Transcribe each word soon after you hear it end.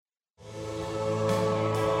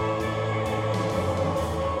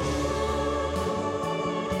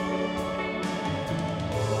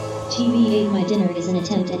TV Ate My Dinner is an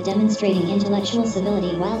attempt at demonstrating intellectual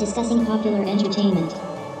civility while discussing popular entertainment.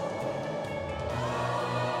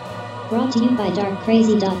 Brought to you by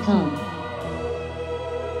darkcrazy.com.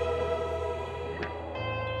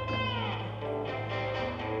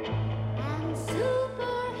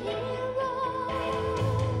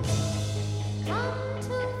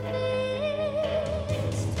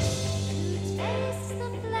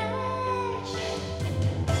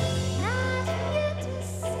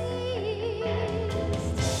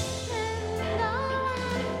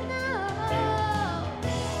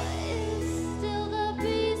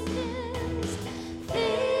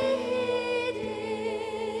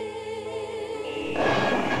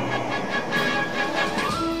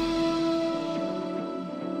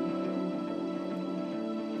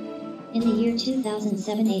 In the year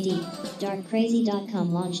 2007 AD,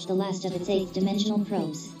 darkcrazy.com launched the last of its 8th dimensional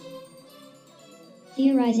probes.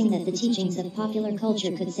 Theorizing that the teachings of popular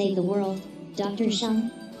culture could save the world, Dr.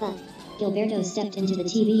 Shang, but Gilberto stepped into the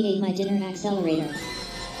TV Ate My Dinner accelerator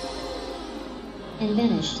and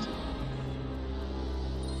vanished.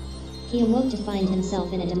 He awoke to find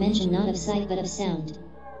himself in a dimension not of sight but of sound,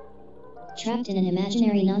 trapped in an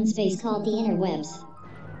imaginary non-space called the interwebs.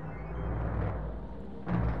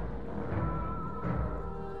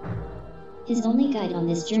 His only guide on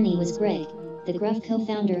this journey was Greg, the gruff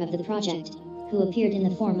co-founder of the project, who appeared in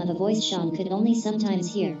the form of a voice Sean could only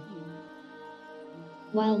sometimes hear.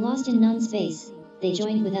 While lost in non-space, they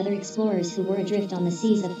joined with other explorers who were adrift on the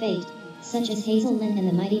seas of fate, such as Hazel, Lynn, and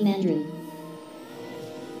the mighty Mandrew.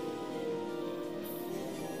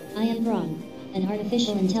 I am Braun, an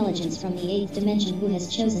artificial intelligence from the 8th dimension who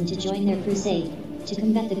has chosen to join their crusade, to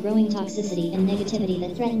combat the growing toxicity and negativity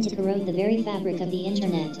that threaten to corrode the very fabric of the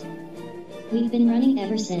internet. We've been running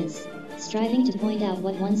ever since, striving to point out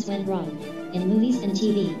what once went wrong, in movies and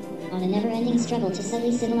TV, on a never-ending struggle to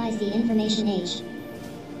subtly civilize the information age.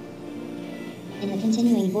 In the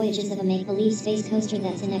continuing voyages of a make-believe space coaster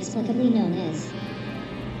that's inexplicably known as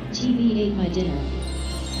TV Ate My Dinner.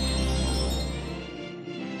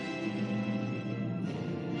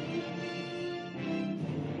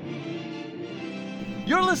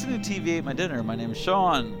 You're listening to TV Ate My Dinner. My name is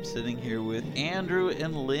Sean. I'm sitting here with Andrew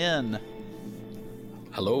and Lynn.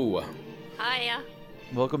 Hello. Hiya.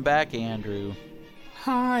 Welcome back, Andrew.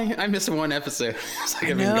 Hi. I missed one episode.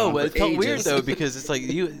 I know, but it felt weird though because it's like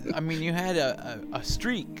you had a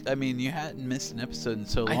streak. I mean, you hadn't missed an episode in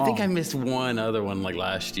so long. I think I missed one other one like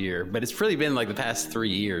last year, but it's really been like the past 3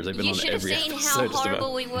 years. I've been on every episode. You should have seen how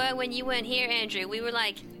horrible we were when you weren't here, Andrew. We were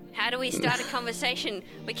like, how do we start a conversation?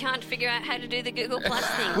 We can't figure out how to do the Google Plus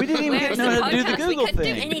thing. We didn't even know how to do the Google thing. We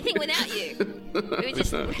couldn't do anything without you. We were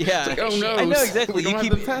just yeah. Like, oh no! I know exactly. You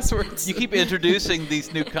keep the passwords. You keep introducing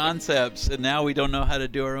these new concepts, and now we don't know how to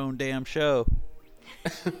do our own damn show.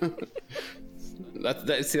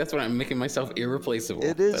 That's what I'm making myself irreplaceable.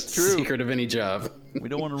 It is that's true. The secret of any job. We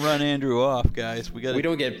don't want to run Andrew off, guys. We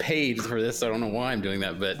don't get paid for this. So I don't know why I'm doing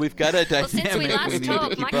that, but we've got a dynamic. Well, since we last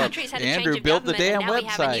talked, my country's had a Andrew change of built the government, damn and now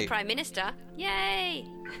website. We have a new prime minister. Yay!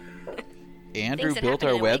 Andrew built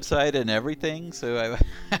our website and everything, so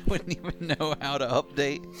I wouldn't even know how to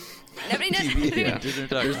update. Nobody knows.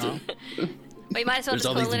 TV. We might as well There's just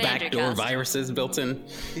all call these it backdoor Andrewcast. viruses built in.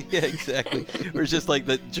 Yeah, exactly. Or it's just like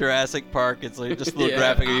the Jurassic Park. It's like just a little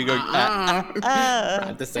graphic, and you go, I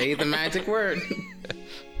have to say the magic word.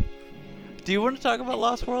 Do you want to talk about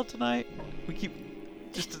Lost World tonight? We keep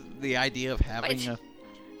just the idea of having a.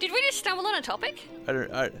 Did we just stumble on a topic? I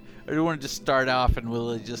don't want to just start off and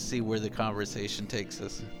we'll just see where the conversation takes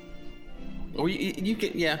us. Well, you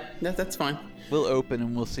can, yeah, that's fine. We'll open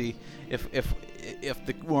and we'll see if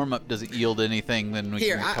the warm up doesn't yield anything, then we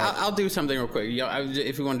Here, can. I'll do something real quick.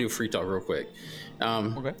 If we want to do free talk real quick,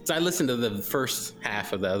 okay. So I listened to the first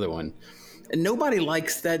half of the other one, and nobody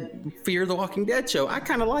likes that Fear the Walking Dead show. I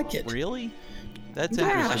kind of like it. Really? That's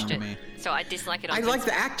Yeah. interesting to me. So I dislike it. I like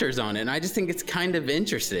the actors on it, and I just think it's kind of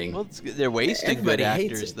interesting. Well, they're wasting Everybody good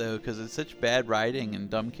hates actors it. though, because it's such bad writing and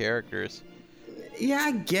dumb characters. Yeah,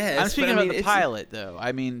 I guess. I'm speaking but, I about mean, the pilot, though.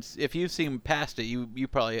 I mean, if you've seen past it, you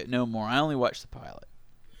probably know more. I only watched the pilot.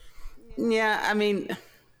 Yeah, I mean,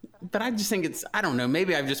 but I just think it's, I don't know,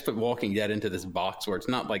 maybe I've just put Walking Dead into this box where it's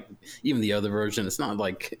not like, even the other version, it's not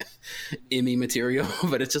like Emmy material,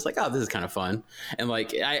 but it's just like, oh, this is kind of fun. And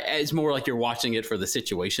like, it's more like you're watching it for the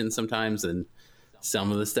situation sometimes than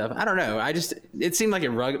some of the stuff. I don't know. It seemed like it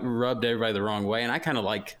rubbed everybody the wrong way, and I kind of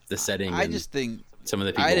like the setting. I just think some of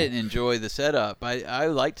the people. I didn't enjoy the setup. I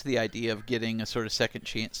liked the idea of getting a sort of second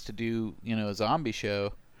chance to do, a zombie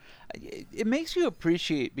show. It makes you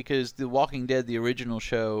appreciate, because The Walking Dead, the original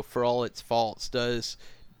show, for all its faults, does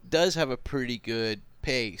have a pretty good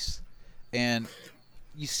pace. and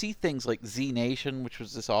you see things like Z Nation, which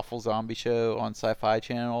was this awful zombie show on Sci-Fi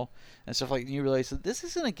Channel and stuff like that, and you realize that this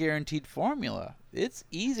isn't a guaranteed formula. It's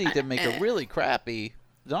easy to make a really crappy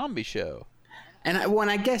zombie show. And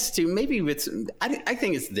I guess too, maybe it's, I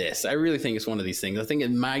think it's this. I really think it's one of these things. I think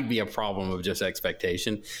it might be a problem of just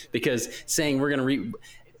expectation, because saying we're going to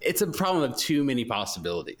it's a problem of too many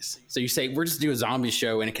possibilities. So you say, we're just do a zombie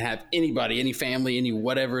show and it can have anybody, any family, any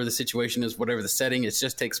whatever the situation is, whatever the setting, it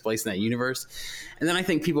just takes place in that universe. And then I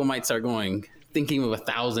think people might start thinking of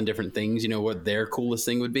 1,000 different things, what their coolest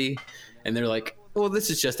thing would be. And they're like, well, this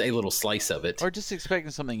is just a little slice of it. Or just expecting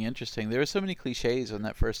something interesting. There were so many cliches in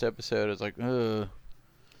that first episode. I was like, ugh.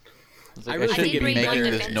 I really think shouldn't be it'd be making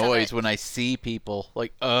better. this noise when I see people.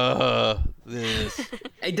 Like, this.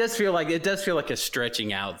 It does feel like a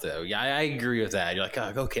stretching out, though. Yeah, I agree with that. You're like,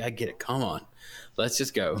 oh, okay, I get it. Come on, let's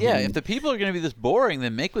just go. Yeah, if the people are going to be this boring,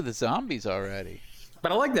 then make with the zombies already.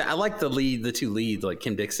 But I like that. I like the two leads, like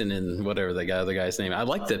Kim Dixon and whatever the other guy's name. I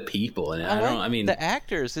like the people, and I mean the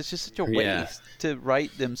actors. It's just such a waste to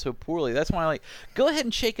write them so poorly. That's why go ahead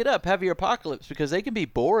and shake it up. Have your apocalypse, because they can be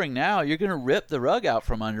boring now. You're going to rip the rug out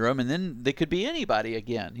from under them, and then they could be anybody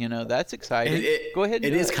again. That's exciting. Go ahead.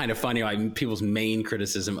 It is kind of funny. Like, people's main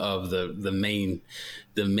criticism of the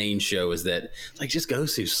main show is that just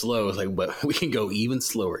goes too slow. It's like, but we can go even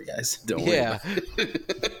slower, guys. Don't worry. Yeah.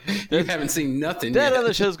 You haven't seen nothing yet. That other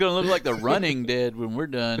yet. show's going to look like The Running Dead when we're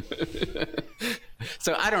done.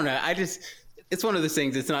 So I don't know. It's one of those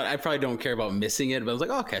things. It's not. I probably don't care about missing it, but I was like,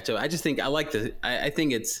 oh, I'll catch up. I just think I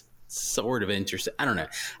think it's sort of interesting. I don't know.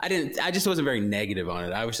 I just wasn't very negative on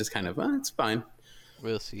it. I was just kind of, it's fine.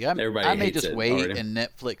 We'll see. I may just wait already. And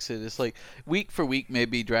Netflix it. It's like week for week,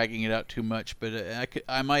 maybe dragging it out too much, but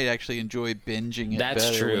I might actually enjoy binging it.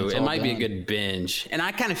 That's true. It might be a good binge. And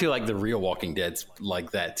I kind of feel like the real Walking Dead's like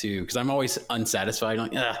that too, because I'm always unsatisfied. I'm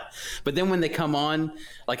like, ugh. But then when they come on,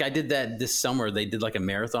 like I did that this summer, they did like a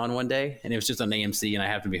marathon one day, and it was just on AMC, and I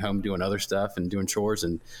happened to be home doing other stuff and doing chores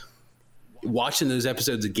and watching those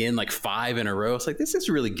episodes again, like 5 in a row. It's like, this is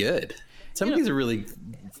really good. Some of these are really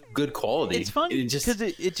good quality. It's fun because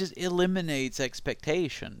it just eliminates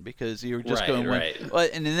expectation, because you're just going right. Well,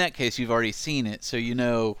 and in that case, you've already seen it, so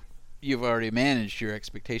you've already managed your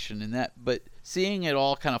expectation in that. But seeing it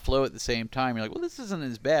all kind of flow at the same time, you're like, well, this isn't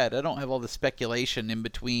as bad. I don't have all the speculation in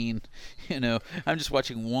between. I'm just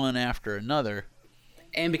watching one after another.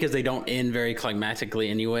 And because they don't end very climactically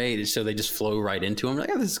anyway, so they just flow right into them. Like,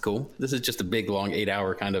 oh, this is cool. This is just a big, long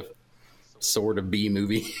 8-hour kind of sort of B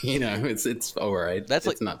movie. It's all right.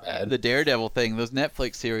 It's not bad. The Daredevil thing, those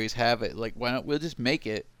Netflix series have it. Like, why not we'll just make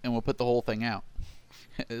it and we'll put the whole thing out.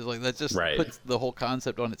 It's like, that just puts the whole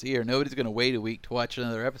concept on its ear. Nobody's going to wait a week to watch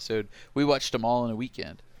another episode. We watched them all in a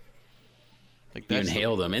weekend. Like, you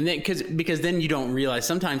inhale them, and then because then you don't realize.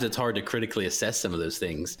 Sometimes it's hard to critically assess some of those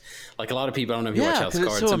things. Like, a lot of people, I don't know if you watch House of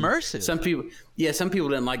Cards. It's so immersive. Some people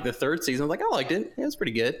didn't like the third season. Like, I liked it. It was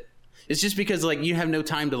pretty good. It's just because, like, you have no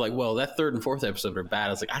time to, like, well, that third and fourth episode are bad. I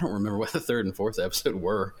was like, I don't remember what the third and fourth episode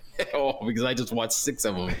were at all, because I just watched 6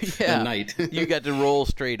 of them a night. You got to roll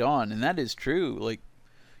straight on, and that is true. Like,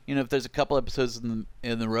 if there's a couple episodes in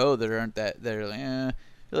the row that aren't that, they're like,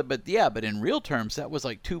 but in real terms, that was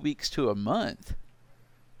like 2 weeks to a month.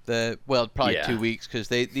 Probably 2 weeks, because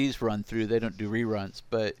these run through. They don't do reruns,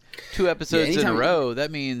 but 2 episodes in a row.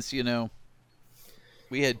 That means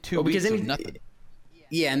we had 2 weeks of nothing.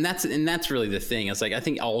 Yeah, and that's really the thing. It's like, I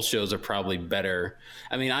think all shows are probably better.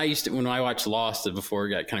 I mean, I used to, when I watched Lost before it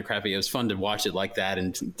got kind of crappy, it was fun to watch it like that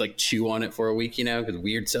and like chew on it for a week, because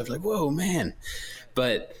weird stuff, like, whoa, man.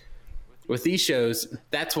 But with these shows,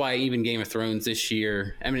 that's why even Game of Thrones this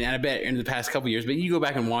year, I mean, I bet in the past couple years, but you go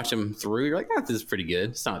back and watch them through, you're like, oh, this is pretty good.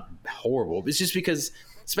 It's not horrible. It's just because,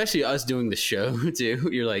 especially us doing the show too,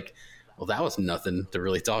 you're like, well, that was nothing to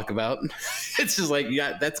really talk about. It's just like,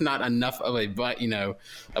 that's not enough of a bite, of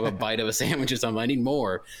a bite of a sandwich or something. I need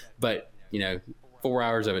more. But, 4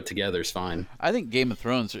 hours of it together is fine. I think Game of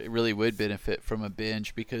Thrones really would benefit from a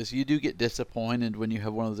binge, because you do get disappointed when you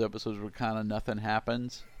have one of those episodes where kind of nothing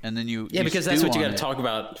happens, and then because that's what you got to talk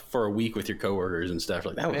about for a week with your coworkers and stuff.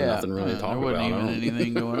 Like, that was nothing really to talk about. There wasn't even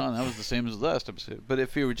anything going on. That was the same as the last episode. But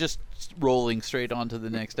if you were just rolling straight on to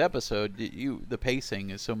the next episode, the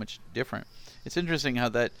pacing is so much different. It's interesting how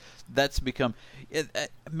that's become.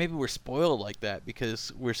 Maybe we're spoiled like that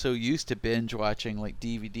because we're so used to binge watching like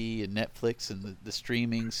DVD and Netflix and the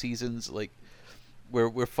streaming seasons. Like,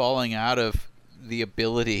 we're falling out of the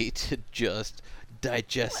ability to just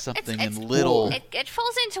digest something in little. It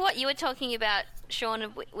falls into what you were talking about,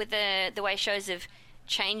 Sean, with the way shows have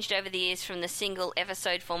changed over the years from the single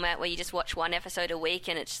episode format where you just watch one episode a week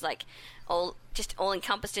and it's like all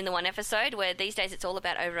encompassed in the one episode, where these days it's all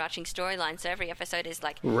about overarching storylines, so every episode is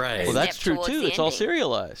like Right. Well, that's true too. It's all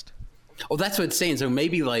serialized. Well, that's what it's saying. So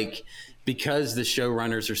maybe like because the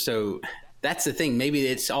showrunners are so, that's the thing. Maybe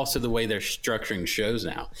it's also the way they're structuring shows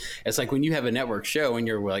now. It's like when you have a network show and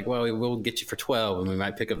you're like, well, we'll get you for 12 and we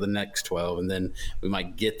might pick up the next 12 and then we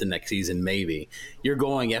might get the next season maybe. You're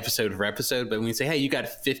going episode for episode, but when you say, hey, you got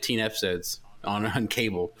 15 episodes on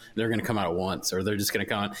cable, they're going to come out at once, or they're just going to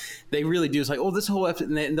come out. They really do. It's like, oh, this whole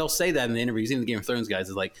episode, and they'll say that in the interviews. Even the Game of Thrones guys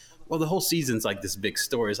is like, well, the whole season's like this big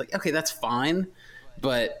story. It's like, okay, that's fine,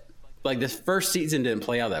 but like the first season didn't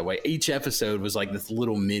play out that way. Each episode was like this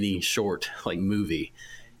little mini short like movie.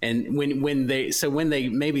 And when they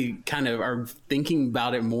maybe kind of are thinking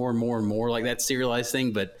about it more and more and more like that serialized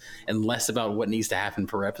thing, and less about what needs to happen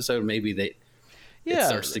per episode, maybe it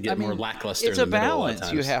starts to get more lackluster. It's a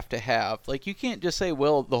balance you have to have. Like, you can't just say,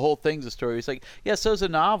 well, the whole thing's a story. It's like, yeah, so's a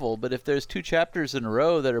novel, but if there's 2 chapters in a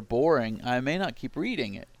row that are boring, I may not keep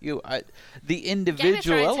reading it. The individual Game of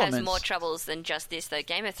Thrones elements has more troubles than just this, though.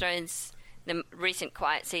 Game of Thrones, the recent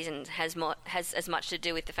quiet season has as much to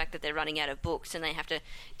do with the fact that they're running out of books and they have to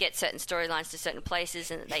get certain storylines to certain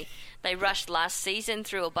places, and they rushed last season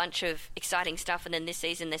through a bunch of exciting stuff, and then this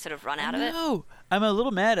season they sort of run out of it. No, I'm a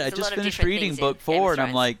little mad. I just finished reading book 4, and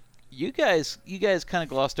I'm like, you guys kind of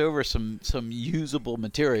glossed over some usable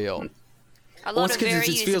material. A lot of very it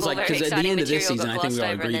feels usable, like, very at the end exciting of this material season, got I think glossed we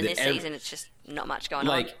all over, agree and then that this season it's just not much going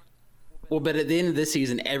on. Well, but at the end of this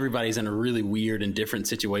season, everybody's in a really weird and different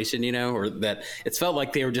situation, or that it's felt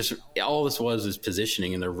like they were just, all this was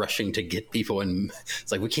positioning, and they're rushing to get people. And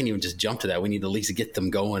it's like, we can't even just jump to that. We need to at least get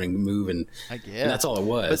them going and move. And, I guess. And that's all it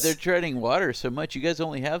was. But they're treading water so much. You guys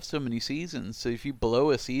only have so many seasons. So if you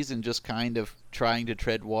blow a season just kind of trying to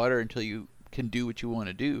tread water until you can do what you want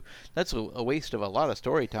to do, that's a waste of a lot of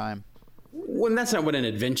story time. Well, that's not what an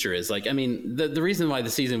adventure is. Like, I mean, the reason why the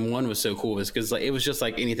season 1 was so cool is because it was just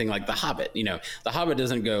like anything like The Hobbit. The Hobbit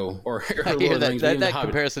doesn't go, or I Lord hear of the Rings, that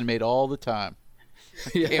comparison made all the time.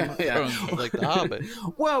 Game of Thrones was like The Hobbit.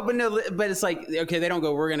 Well, but it's like, okay, they don't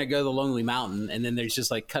go, we're going to go the Lonely Mountain, and then there's just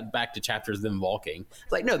like cut back to chapters of them walking.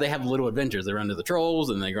 It's like, no, they have little adventures. They run to the trolls,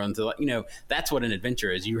 and they run to, that's what an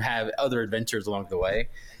adventure is. You have other adventures along the way.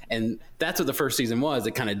 And that's what the first season was.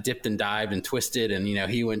 It kind of dipped and dived and twisted, and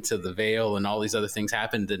he went to the Vale, and all these other things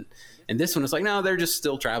happened. And this one was like, no, they're just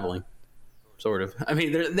still traveling, sort of. I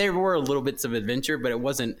mean, there were little bits of adventure, but it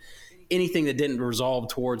wasn't anything that didn't resolve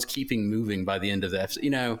towards keeping moving by the end of the episode.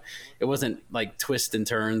 It wasn't like twists and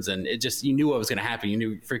turns, and it just, you knew what was going to happen. You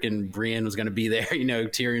knew freaking Brienne was going to be there.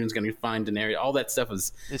 Tyrion was going to find Daenerys. All that stuff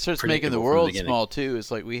was. It starts making the world small too.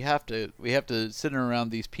 It's like we have to sit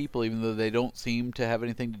around these people, even though they don't seem to have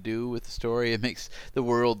anything to do with the story. It makes the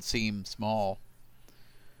world seem small.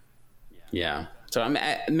 Yeah. So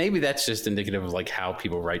maybe that's just indicative of like how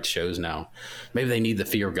people write shows now. Maybe they need the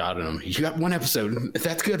fear of God in them. You got one episode. If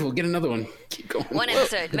that's good, we'll get another one. Keep going. One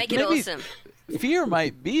episode. Make it awesome. Fear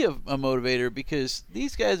might be a motivator, because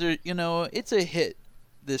these guys are, it's a hit,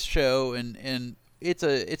 this show, and it's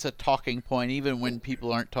a talking point even when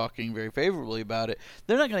people aren't talking very favorably about it.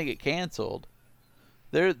 They're not going to get canceled.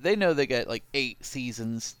 They know they got like 8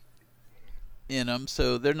 seasons in them,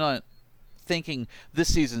 so they're not thinking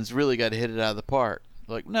this season's really got to hit it out of the park.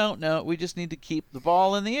 Like, no, we just need to keep the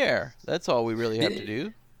ball in the air. That's all we really have to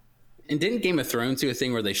do. And didn't Game of Thrones do a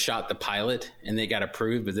thing where they shot the pilot and they got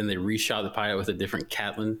approved, but then they reshot the pilot with a different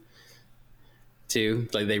Catelyn too?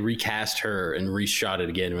 Like they recast her and reshot it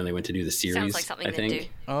again when they went to do the series. Sounds like something they do.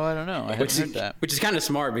 Oh, I don't know. I haven't heard that. Which is kind of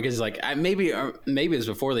smart, because like maybe it was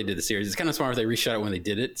before they did the series. It's kind of smart if they reshot it when they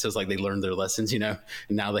did it, so it's like they learned their lessons, and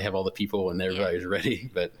now they have all the people and everybody's ready.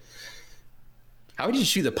 But how would you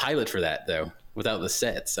shoot the pilot for that though, without the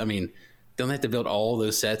sets? I mean, don't they have to build all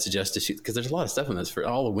those sets just to shoot? Because there's a lot of stuff in this. For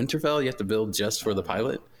all of Winterfell, you have to build just for the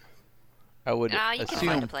pilot. I would you assume. can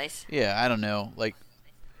find a place. Yeah, I don't know. Like,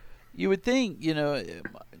 you would think,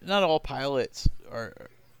 not all pilots are,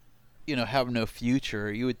 have no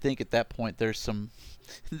future. You would think at that point there's some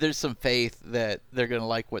faith that they're going to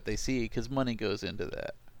like what they see, because money goes into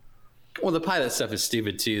that. Well, the pilot stuff is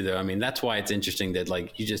stupid too, though. I mean, that's why it's interesting that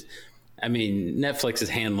like Netflix is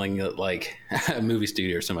handling it like a movie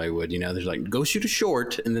studio or somebody would. They're like, go shoot a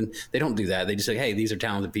short, and then they don't do that. They just say, hey, these are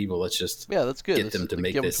talented people. Let's just that's good. Get them to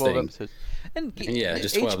make this thing. Episodes. And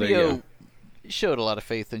just 12. HBO there you go. showed a lot of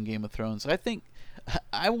faith in Game of Thrones.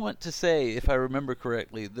 I want to say, if I remember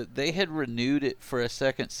correctly, that they had renewed it for a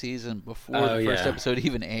second season before the first episode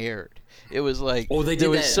even aired. It was like there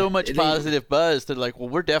was so much positive buzz that like, well,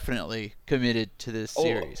 we're definitely committed to this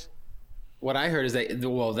series. What I heard is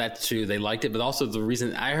that's true. They liked it, but also the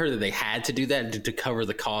reason I heard that they had to do that to cover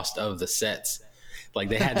the cost of the sets. Like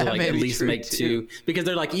they had to like at least make two, because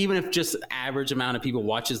they're like, even if just average amount of people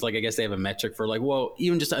watches, like I guess they have a metric for like, well,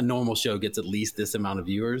 even just a normal show gets at least this amount of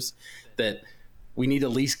viewers, that we need to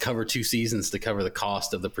at least cover 2 seasons to cover the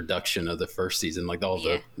cost of the production of the first season, like all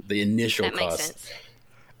the initial that costs. makes sense.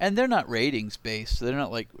 And they're not ratings based. They're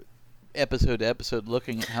not like episode to episode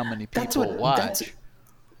looking at how many people watch.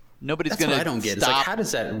 Nobody's going to stop like, how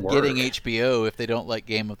does that work? Getting HBO if they don't like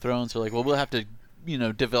Game of Thrones. They're like, well, we'll have to,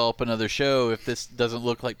 develop another show if this doesn't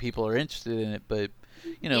look like people are interested in it. But,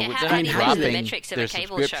 how do you measure the metrics of their a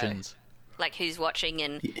cable show? Like who's watching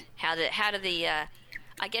and how do the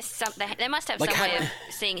I guess they must have some way of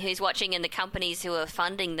seeing who's watching, and the companies who are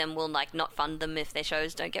funding them will like not fund them if their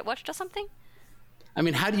shows don't get watched or something. I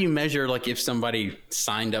mean, how do you measure like if somebody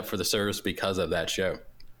signed up for the service because of that show?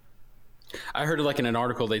 I heard like in an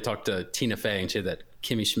article they talked to Tina Fey, and she had that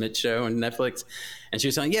Kimmy Schmidt show on Netflix, and she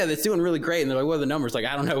was saying, yeah, that's doing really great. And they're like, what are the numbers? Like,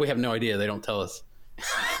 I don't know. We have no idea. They don't tell us.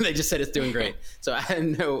 They just said it's doing great. So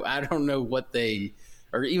I don't know what they,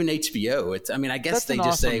 or even HBO. It's, I mean, I guess that's they an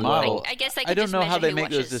just awesome say, model. well, I guess they could I don't just know how they make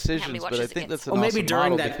watches, those decisions, but I think that's an awesome maybe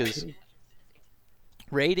during model that because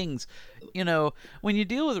ratings, when you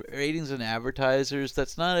deal with ratings and advertisers,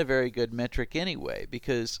 that's not a very good metric anyway,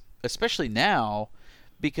 because especially now,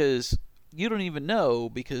 because you don't even know,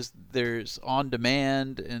 because there's on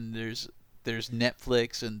demand and there's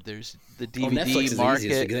Netflix and there's the DVD Netflix market.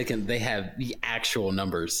 is easiest. They have the actual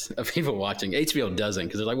numbers of people watching. HBO doesn't,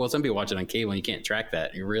 because they're like, well, some people watch it on cable and you can't track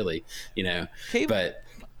that. You really, Cable, but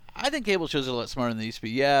I think cable shows are a lot smarter than they used to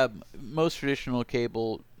be. Yeah, most traditional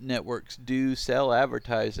cable networks do sell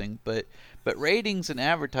advertising, but ratings and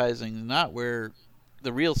advertising is not where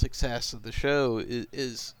the real success of the show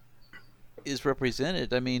is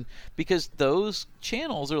represented. I mean, because those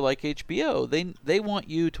channels are like HBO. They want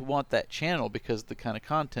you to want that channel because of the kind of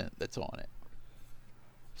content that's on it.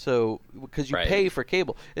 So, because you pay for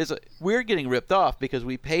cable. We're getting ripped off because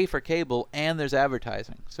we pay for cable and there's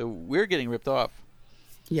advertising. So we're getting ripped off.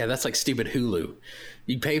 Yeah, that's like stupid Hulu.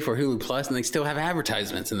 You pay for Hulu Plus and they still have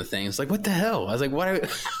advertisements in the thing. It's like, what the hell? I was like, why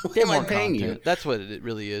am I paying you? That's what it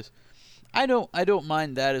really is. I don't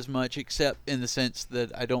mind that as much, except in the sense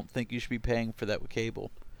that I don't think you should be paying for that with cable.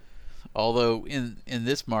 Although in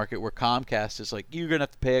this market where Comcast is like, you're going to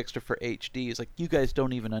have to pay extra for HD, it's like, you guys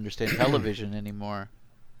don't even understand television anymore.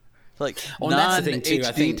 It's like,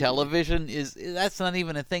 non-HD television, that's not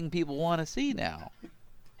even a thing people want to see now.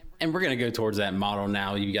 And we're going to go towards that model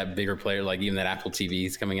now. You got bigger players, like even that Apple TV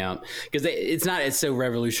is coming out, because it's so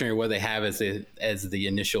revolutionary what they have as the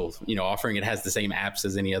initial offering. It has the same apps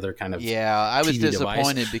as any other kind of I was TV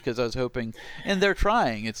disappointed device. because I was hoping, and they're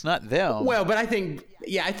trying. It's not them. Well, but I think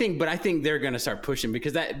they're going to start pushing,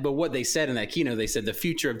 because but what they said in that keynote, they said the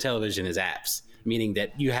future of television is apps, meaning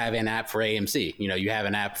that you have an app for AMC, you have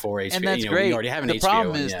an app for HBO, and that's great. You already have an the HBO. The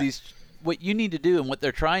problem is what you need to do and what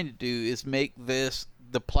they're trying to do is make this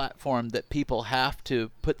the platform that people have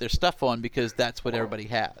to put their stuff on, because that's what everybody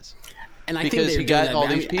has. And I because think you got all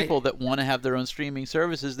these people that want to have their own streaming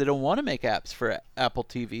services. They don't want to make apps for Apple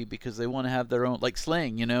TV because they want to have their own, like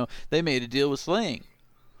Sling. They made a deal with Sling,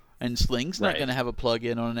 and Sling's not going to have a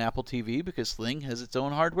plug-in on an Apple TV because Sling has its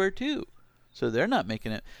own hardware too. So they're not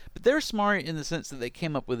making it. But they're smart in the sense that they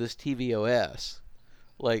came up with this tvOS.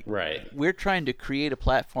 Like, we're trying to create a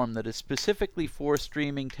platform that is specifically for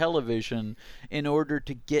streaming television in order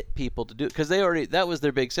to get people to do it. Because that was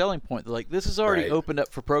their big selling point. They're like, this is already opened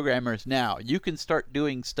up for programmers now. You can start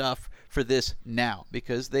doing stuff for this now,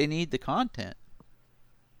 because they need the content.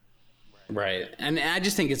 Right. And I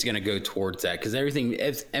just think it's going to go towards that, because everything,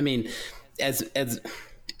 as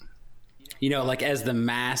the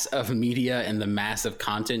mass of media and the mass of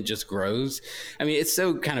content just grows. I mean, it's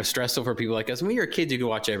so kind of stressful for people like us. When we were kids, you could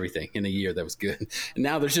watch everything in a year that was good. And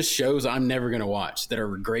now there's just shows I'm never going to watch that are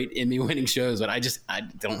great Emmy-winning shows, but I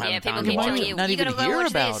don't have the time to watch them. Not even hear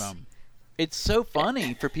about them. It's so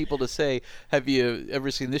funny for people to say, have you ever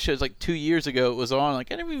seen this show? It's like 2 years ago it was on.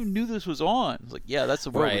 Like, I never even knew this was on. It's like, yeah, that's the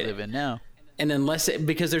world we live in now. And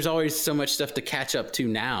because there's always so much stuff to catch up to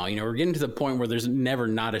now, we're getting to the point where there's never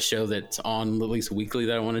not a show that's on at least weekly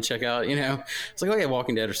that I want to check out. It's like, okay,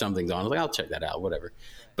 Walking Dead or something's on. I was like, I'll check that out, whatever.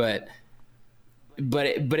 But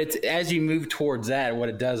it's, as you move towards that, what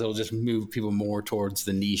it does, it'll just move people more towards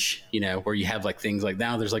the niche, where you have like things like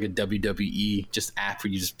now there's like a WWE just app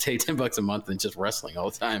where you just pay $10 a month and just wrestling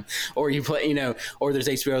all the time, or you play, or there's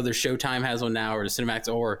HBO, there's Showtime has one now, or the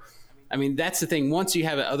Cinemax, or. I mean, that's the thing. Once you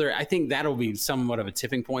have I think that'll be somewhat of a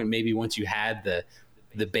tipping point. Maybe once you had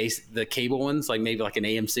the cable ones, like maybe like an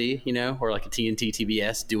AMC, or like a TNT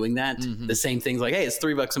TBS doing that. The same thing's like, hey, it's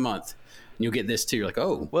 $3 a month. And you'll get this too. You're like,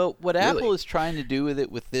 oh, well, what really? Apple is trying to do with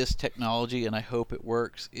it with this technology, and I hope it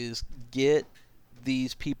works, is get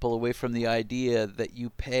these people away from the idea that you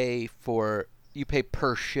pay per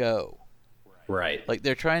show. Right. Like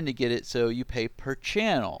they're trying to get it so you pay per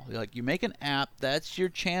channel. Like you make an app, that's your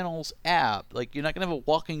channel's app. Like you're not going to have a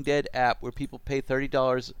Walking Dead app where people pay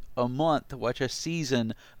 $30 a month to watch a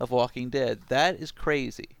season of Walking Dead. That is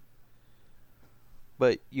crazy.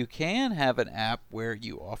 But you can have an app where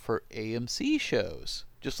you offer AMC shows,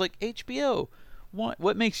 just like HBO.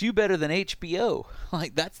 What makes you better than HBO?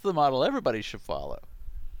 Like that's the model everybody should follow.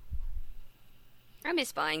 I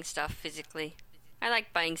miss buying stuff physically. I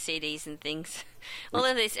like buying CDs and things. All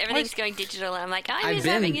of this, everything's going digital. And I'm like, I miss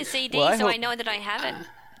having a CD, so I know that I have it.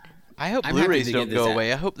 I hope Blu-rays don't go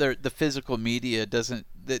away. I hope the physical media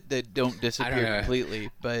they don't disappear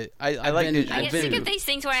completely. But I like digital. I get sick of these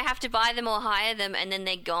things where I have to buy them or hire them, and then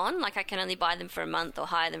they're gone. Like I can only buy them for a month or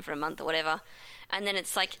hire them for a month or whatever. And then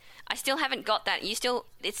it's like I still haven't got that. It's still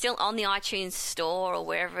on the iTunes store or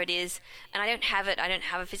wherever it is, and I don't have it. I don't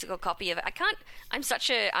have a physical copy of it. I can't. I'm such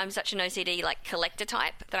an OCD like collector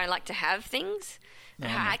type that I like to have things. No,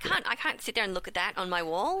 I can't sit there and look at that on my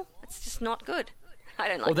wall. It's just not good. I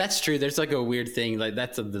don't like. Well, that's true. There's like a weird thing. Like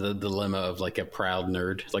that's the dilemma of like a proud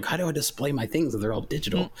nerd. It's like, how do I display my things if they're all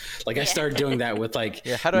digital? Like I started doing that with like.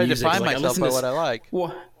 Yeah. How do music. I define myself by what I like?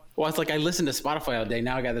 Well, it's like I listen to Spotify all day.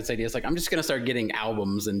 Now I got this idea. It's like I'm just gonna start getting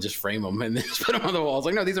albums and just frame them and then just put them on the wall. It's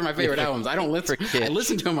like, no, these are my favorite albums. I don't listen. I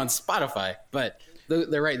listen to them on Spotify, but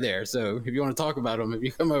they're right there. So if you want to talk about them, if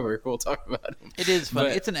you come over, we'll talk about them. It is fun.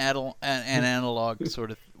 It's an analog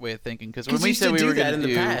sort of way of thinking because when we said we were going to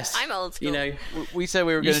do, I'm old school. We said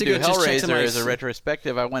we were going to do Hellraiser as a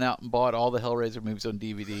retrospective. I went out and bought all the Hellraiser movies on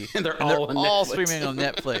DVD, and they're all streaming on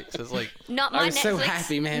Netflix. It's like I was so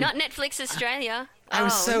happy, man. Not Netflix Australia. I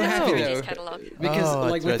was so happy though, because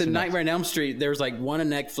like with the Nightmare on Elm Street, there's like one on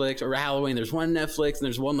Netflix, or Halloween, there's one on Netflix, and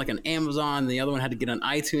there's one like on Amazon. And the other one had to get on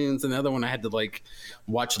iTunes, and the other one I had to like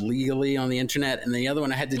watch legally on the internet, and the other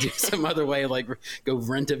one I had to do some other way, like go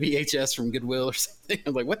rent a VHS from Goodwill or something.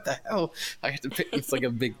 I'm like, what the hell? I have to pick. It's like a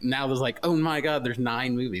big. Now there's like, oh my god, there's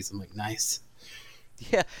 9 movies. I'm like, nice.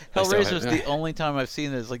 Yeah, Hellraiser's the only time I've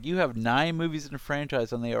seen this. Like, you have 9 movies in a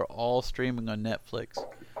franchise, and they are all streaming on Netflix.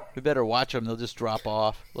 We better watch them. They'll just drop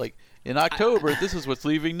off. Like, in October, this is what's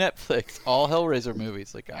leaving Netflix. All Hellraiser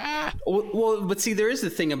movies. Like, Well, but see, there is the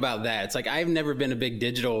thing about that. It's like, I've never been a big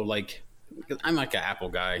digital, like, I'm like an Apple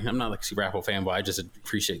guy. I'm not like super Apple fanboy. I just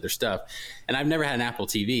appreciate their stuff. And I've never had an Apple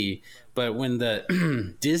TV. But when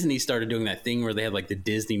the Disney started doing that thing where they had like the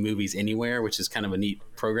Disney Movies Anywhere, which is kind of a neat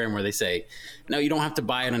program where they say, no, you don't have to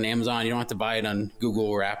buy it on Amazon. You don't have to buy it on Google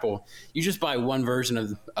or Apple. You just buy one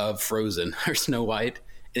version of Frozen or Snow White,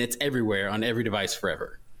 and it's everywhere on every device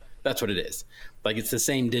forever. That's what it is. Like, it's the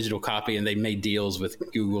same digital copy, and they made deals with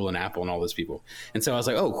Google and Apple and all those people. And so I was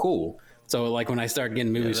like, oh, cool. So like when I started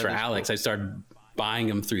getting movies for Alex, cool. I started buying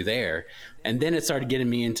them through there. And then it started getting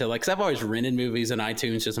me into, like, because I've always rented movies on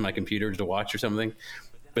iTunes just on my computer to watch or something.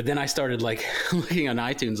 But then I started like looking on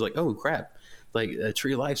iTunes like, oh crap, like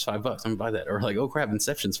Tree of Life's $5. I'm gonna buy that. Or like, oh crap,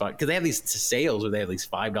 Inception's $5, because they have these sales where they have these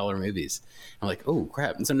 $5 movies. I'm like, oh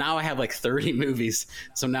crap. And so now I have like 30 movies.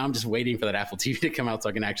 So now I'm just waiting for that Apple TV to come out so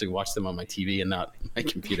I can actually watch them on my TV and not my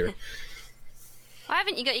computer. Why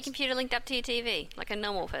haven't you got your computer linked up to your TV like a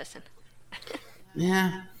normal person?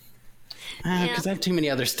 Yeah. Because I have too many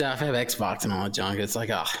other stuff. I have Xbox and all that junk. It's like,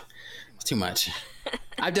 it's too much.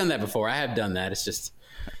 I've done that before. I have done that. It's just...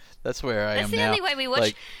 That's where I am now. That's the only way we watch.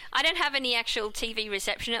 Like, I don't have any actual TV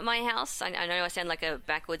reception at my house. I know I sound like a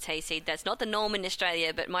backwoods hayseed. That's not the norm in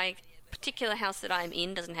Australia, but my particular house that I'm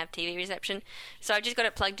in doesn't have TV reception. So I've just got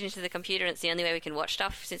it plugged into the computer, and it's the only way we can watch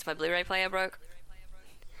stuff since my Blu-ray player broke.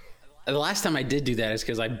 The last time I did do that is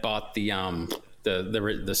because I bought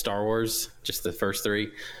the Star Wars, just the first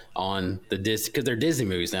 3, on the Disney, because they're Disney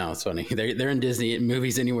movies now. It's funny. They're in Disney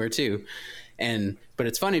movies anywhere too, but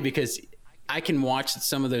it's funny because I can watch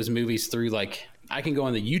some of those movies through, like, I can go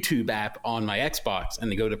on the YouTube app on my Xbox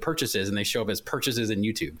and they go to purchases and they show up as purchases in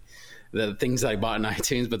YouTube. The things that I bought in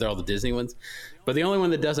iTunes, but they're all the Disney ones. But the only one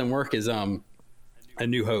that doesn't work is A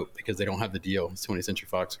New Hope, because they don't have the deal. It's 20th Century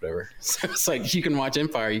Fox, whatever. So it's like, you can watch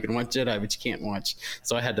Empire, you can watch Jedi, but you can't watch.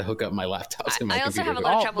 So I had to hook up my laptop to my computer. I also have a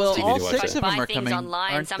lot of trouble all 6 of them are things coming.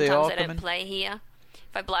 online. Sometimes they don't play here.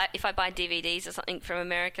 If I buy DVDs or something from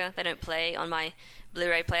America, they don't play on my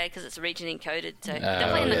Blu-ray player because it's region encoded, so don't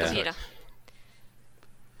play on the computer.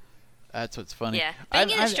 That's what's funny. Yeah, being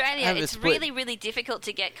in Australia, it's really, really difficult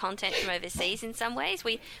to get content from overseas in some ways.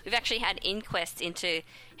 We've actually had inquests into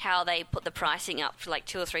how they put the pricing up for like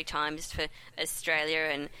 2 or 3 times for Australia,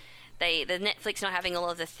 and the Netflix not having all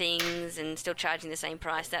of the things and still charging the same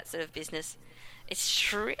price, that sort of business.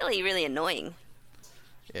 It's really, really annoying.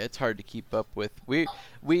 Yeah, it's hard to keep up with.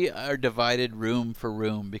 We are divided room for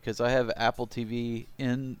room because I have Apple TV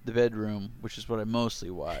in the bedroom, which is what I mostly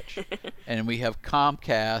watch, and we have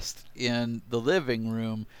Comcast in the living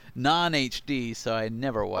room, non-HD, so I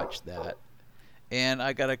never watch that. And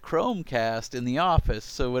I got a Chromecast in the office,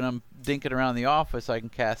 so when I'm dinking around the office, I can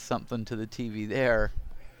cast something to the TV there.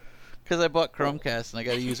 Because I bought Chromecast and I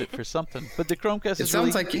got to use it for something. But the Chromecast is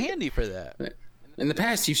really handy for that. In the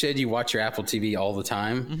past, you said you watch your Apple TV all the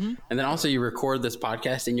time, and then also you record this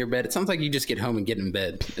podcast in your bed. It sounds like you just get home and get in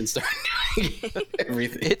bed and start doing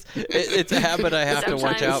everything. It's a habit I have to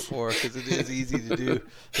watch out for because it is easy to do.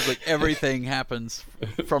 It's like everything happens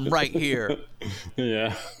from right here.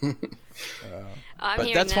 Yeah.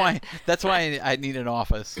 But that's why I need an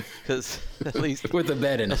office, because at least with a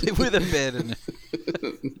bed in it. With a bed in it.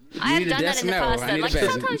 I have done that in the past. Though. Like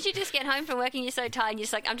sometimes you just get home from work and you're so tired, and you're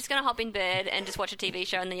just like, I'm just going to hop in bed and just watch a TV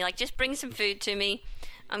show, and then you're like, just bring some food to me.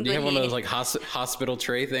 I'm Do you good have here. one of those like hospital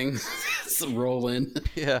tray things? Roll in.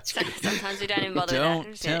 Yeah. Sometimes we don't even bother with that.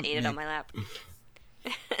 I'm just going to eat it on my lap.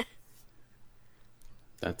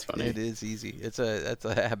 That's funny. It is easy. That's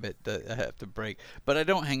a habit that I have to break. But I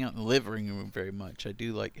don't hang out in the living room very much. I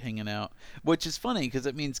do like hanging out, which is funny because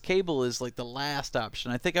it means cable is like the last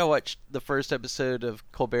option. I think I watched the first episode of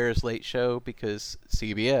Colbert's Late Show because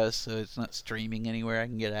CBS, so it's not streaming anywhere. I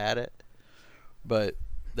can get at it. But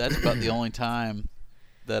that's about the only time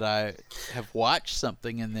that I have watched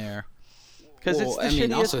something in there. Because it's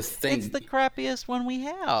the crappiest one we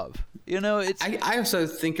have. You know, I also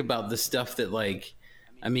think about the stuff that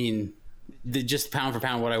the just pound for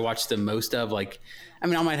pound what I watch the most of. I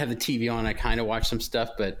might have the TV on. I kind of watch some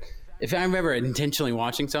stuff, but if I'm ever intentionally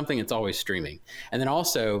watching something, it's always streaming. And then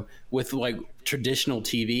also with like traditional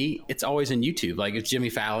TV, it's always in YouTube. Like if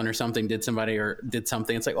Jimmy Fallon or something did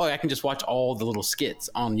something, it's like, I can just watch all the little skits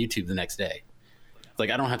on YouTube the next day.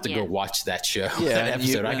 Like I don't have to go watch that show, that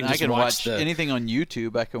episode. I can watch anything on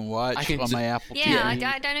YouTube. I can watch on my Apple TV.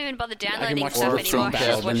 Yeah, I don't even bother downloading stuff anymore. I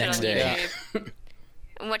just watch it on YouTube.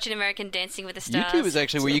 I'm watching American Dancing with the Stars. YouTube is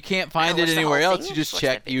actually where you can't find it anywhere else. You just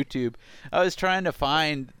check YouTube. I was trying to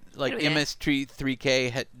find, like,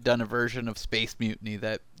 MS3K had done a version of Space Mutiny,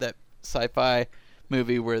 that sci-fi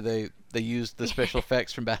movie where they used the special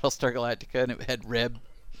effects from Battlestar Galactica, and it had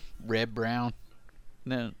Reb Brown.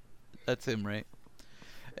 No, that's him, right?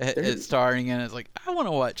 It's starring in it. It's like, I want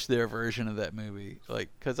to watch their version of that movie, like,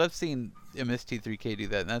 because I've seen MST3K do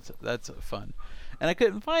that, and that's fun. And I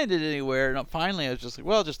couldn't find it anywhere. And finally, I was just like,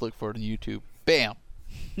 well, I'll just look for it on YouTube. Bam.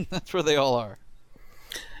 That's where they all are.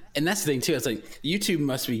 And that's the thing, too. It's like YouTube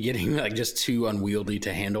must be getting like just too unwieldy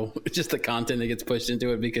to handle just the content that gets pushed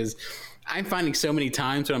into it, because I'm finding so many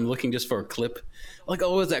times when I'm looking just for a clip, like,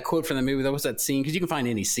 what was that quote from the movie? What was that scene? Because you can find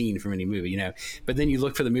any scene from any movie, But then you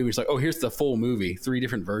look for the movie. It's like, here's the full movie. 3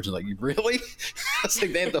 different versions. Like, really? It's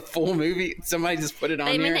like they have the full movie. Somebody just put it on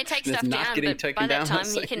there. They take stuff down, but by that time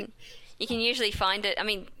you can usually find it. I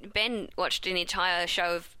mean, Ben watched an entire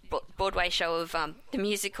Broadway show of the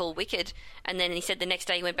musical Wicked, and then he said the next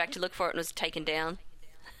day he went back to look for it and it was taken down.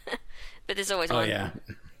 But there's always one. Oh, yeah.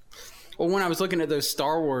 Well, when I was looking at those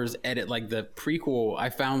Star Wars edit, like the prequel,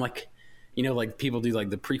 I found like people do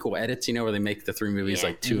like the prequel edits, where they make the 3 movies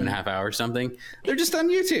like 2.5 hours something. They're just on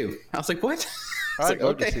YouTube. I was like, what? I'd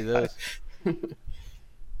love to see those.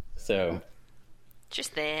 So...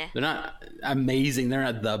 just there. They're not amazing. They're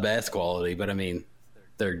not the best quality, but I mean,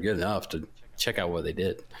 they're good enough to check out what they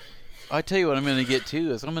did. I tell you what I'm going to get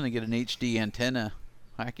too is I'm going to get an HD antenna.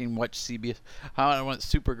 I can watch CBS. I want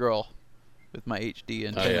Supergirl with my HD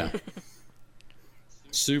antenna. Oh, yeah.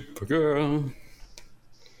 Supergirl.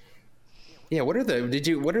 Yeah, what are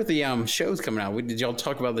the shows coming out? Did y'all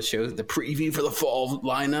talk about the shows, the preview for the fall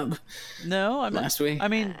lineup? No, last week. I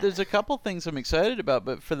mean, there's a couple things I'm excited about,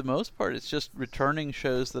 but for the most part, it's just returning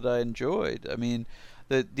shows that I enjoyed. I mean,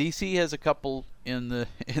 the DC has a couple in the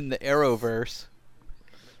Arrowverse.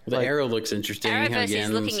 Well, the Arrow looks interesting. Arrowverse is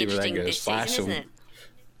looking see where that interesting goes. this Flash season, isn't it?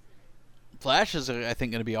 Flash is, I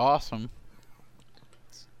think, going to be awesome.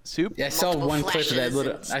 Yeah, I saw one clip of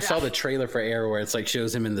that. I saw the stuff. trailer for Arrow where it's like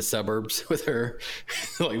shows him in the suburbs with her,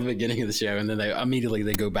 like the beginning of the show, and then they immediately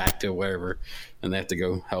go back to wherever, and they have to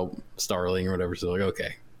go help Starling or whatever. So like,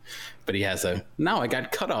 okay, But he has I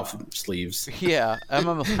got cutoff sleeves. Yeah, I'm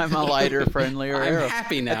a lighter, friendlier I'm Arrow.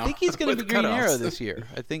 happy now. I think he's going to be with Green cutoffs. Arrow this year.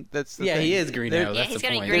 I think that's the Yeah, thing. he is Green They're- Arrow. Yeah, That's he's the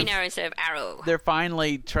going to point. be Green Arrow instead of Arrow. They're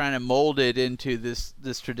finally trying to mold it into this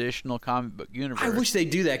traditional comic book universe. I wish they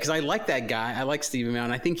do that because I like that guy. I like Stephen Amell,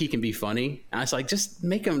 and I think he can be funny. And I was like, just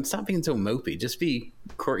make him stop being so mopey. Just be,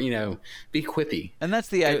 be quippy. And that's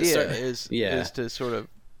the idea So- is yeah. to sort of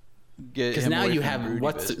get Because him now away you from have the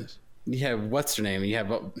broody business. what's her name? You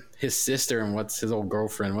have his sister and what's his old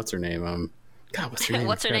girlfriend? What's her name? God, what's her name?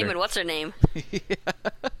 What's her name and what's her name?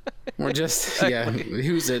 We're just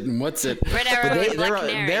who's it and what's it? Red Arrow But and Black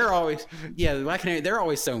Canary. they're always Black Canary. They're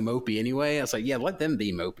always so mopey anyway. I was like, let them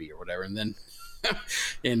be mopey or whatever. And then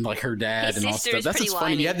and like her dad His and all sister stuff. is That's pretty what's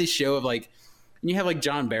funny. whiny. You have this show of like. And you have like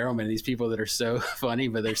John Barrowman and these people that are so funny,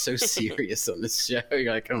 but they're so serious on this show.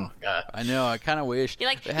 You're like, oh my god. I know. I kind of wish. You're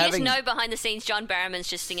like, you just know behind the scenes John Barrowman's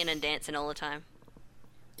just singing and dancing all the time.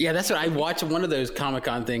 Yeah, that's what I watch. One of those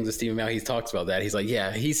Comic-Con things with Stephen Amell. He talks about that. He's like,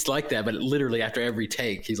 yeah, he's like that, but literally after every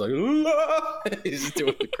take, he's like, he's just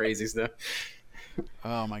doing the crazy stuff.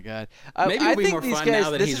 Oh my god! Maybe it'll I be think more these fun guys. now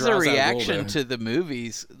that This he's is a Ra's al Ghul, reaction though. to the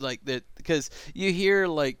movies, like that, because you hear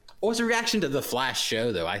like. What was a reaction to the Flash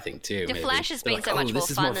show, though? I think too. The maybe. Flash has They're been so much more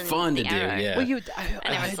this is fun more than fun the to do. Arrow. Yeah. Well,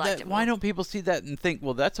 never liked it why more. don't people see that and think,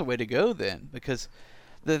 well, that's a way to go then? Because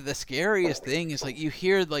the scariest thing is like you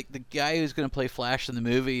hear like the guy who's going to play Flash in the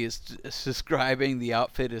movie is describing the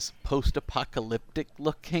outfit as post-apocalyptic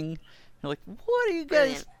looking. You're like, what are you guys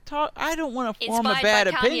Brilliant. talk? I don't want to form a Inspired bad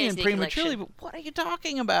by Kanye's opinion new prematurely, collection. but what are you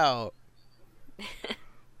talking about?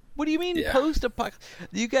 What do you mean Yeah. post-apocalyptic?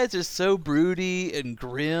 You guys are so broody and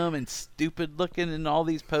grim and stupid looking in all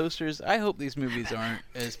these posters. I hope these movies aren't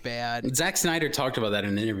as bad. Zack Snyder talked about that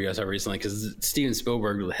in an interview I saw recently because Steven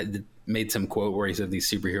Spielberg had made some quote where he said these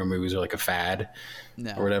superhero movies are like a fad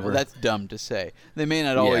No, or whatever. that's dumb to say. They may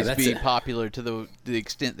not always that's be it. popular to the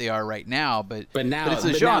extent they are right now, but now it's a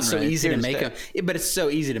now genre. it's so It's easy here to to make stay. them. But it's so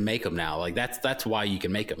easy to make them now. Like that's why you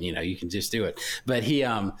can make them. You can just do it. But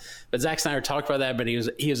but Zack Snyder talked about that. But he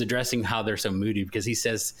was addressing how they're so moody because he's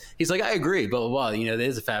like, I agree, blah blah blah. There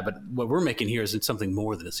is a fad, but what we're making here is something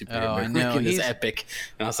more than a superhero. Oh, I We're know. making this He's- epic.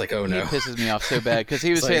 And I was like, oh He no. pisses me off so bad because he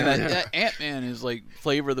was It's like, saying I know. that Ant-Man is like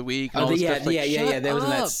flavor of the week. And all Oh, this yeah, stuff. Like, yeah. shut That was in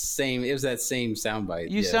that up. same. It was that same soundbite.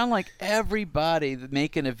 You sound like everybody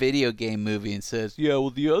making a video game movie and says, "Yeah, well,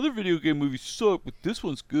 the other video game movies suck, but this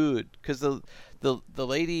one's good." Because the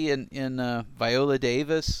lady in Viola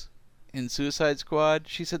Davis in Suicide Squad,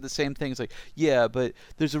 she said the same thing. It's like, "Yeah, but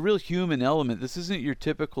there's a real human element. This isn't your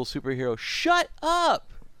typical superhero." Shut up!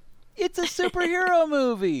 It's a superhero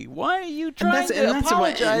movie. Why are you trying to that's what-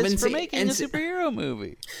 apologize and for see- making and a see- superhero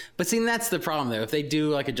movie? But see, that's the problem, though. If they do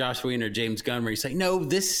like a Joss Whedon or James Gunn, where you say, no,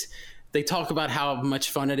 they talk about how much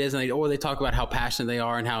fun it is, or they talk about how passionate they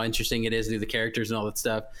are and how interesting it is to do the characters and all that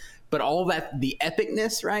stuff. But all that, the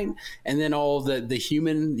epicness, right? And then all the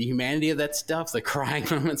humanity of that stuff, the crying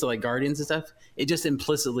moments of like Guardians and stuff, it just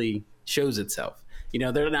implicitly shows itself.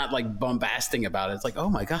 They're not like bombasting about it. It's like, oh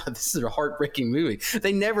my God, this is a heartbreaking movie.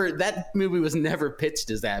 That movie was never pitched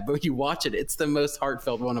as that, but when you watch it, it's the most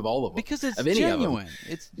heartfelt one of all of them. Because it's of any genuine. Of them.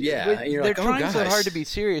 It's and you're they're like, oh trying so gosh. hard to be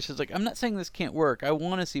serious. It's like, I'm not saying this can't work. I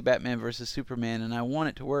want to see Batman versus Superman, and I want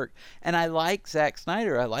it to work. And I like Zack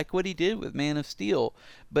Snyder. I like what he did with Man of Steel.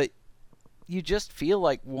 But you just feel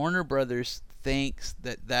like Warner Brothers thinks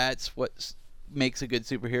that that's what makes a good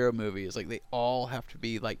superhero movie. Is like they all have to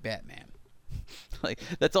be like Batman. Like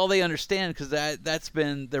that's all they understand because that's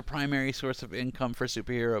been their primary source of income for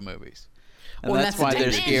superhero movies. And Well, that's that's why the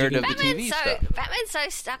they're thing. scared of the Batman's TV so, stuff. Batman's so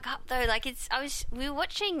stuck up though. Like we were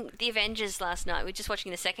watching The Avengers last night. We were just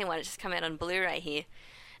watching the second one. It's just come out on Blu-ray here,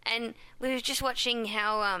 and we were just watching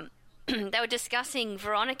how they were discussing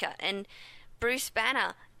Veronica and Bruce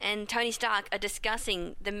Banner and Tony Stark are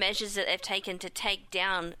discussing the measures that they've taken to take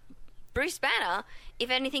down Bruce Banner if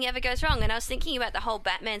anything ever goes wrong. And I was thinking about the whole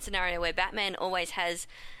Batman scenario where Batman always has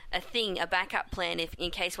a backup plan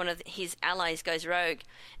in case one of his allies goes rogue.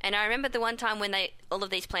 And I remember the one time when all of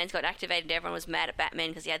these plans got activated, everyone was mad at Batman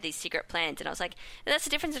because he had these secret plans. And I was like, that's the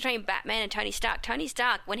difference between Batman and Tony Stark. Tony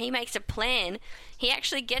Stark, when he makes a plan, he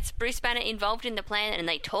actually gets Bruce Banner involved in the plan and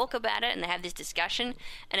they talk about it and they have this discussion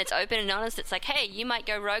and it's open and honest. It's like, hey, you might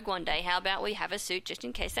go rogue one day. How about we have a suit just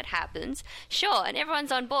in case that happens? Sure, and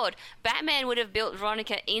everyone's on board. Batman would have built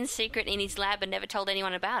Veronica in secret in his lab and never told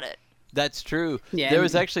anyone about it. That's true. Yeah, There and-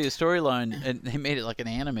 was actually a storyline, and they made it like an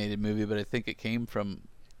animated movie, but I think it came from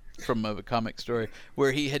a comic story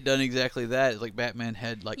where he had done exactly that. Like Batman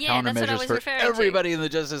had like Yeah, that's what I countermeasures was for referring to. everybody in the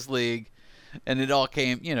Justice League, and it all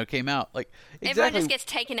came out like exactly. Everyone just gets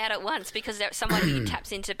taken out at once because there's someone who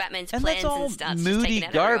taps into Batman's and plans that's all and starts moody just taking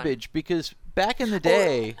out garbage. Because back in the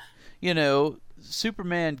day,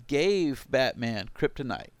 Superman gave Batman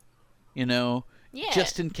kryptonite, Yeah.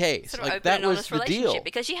 just in case. Sort of Like open that and was honest the relationship deal.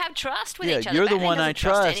 because you have trust with Yeah, each other. you're the Batman one I doesn't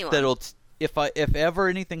trust trust anyone. that'll. If ever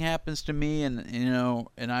anything happens to me and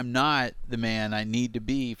and I'm not the man I need to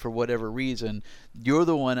be for whatever reason, you're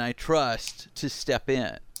the one I trust to step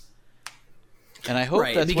in. And I hope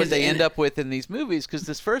that's what they end up with in these movies, because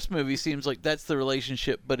this first movie seems like that's the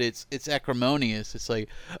relationship, but it's acrimonious. It's like,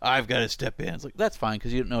 I've got to step in. It's like, that's fine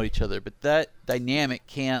because you don't know each other, but that dynamic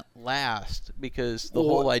can't last because the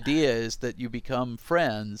whole idea is that you become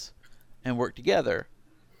friends and work together.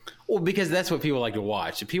 Well, because that's what people like to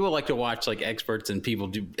watch. People like to watch like experts and people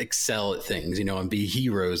do excel at things, and be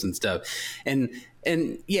heroes and stuff. And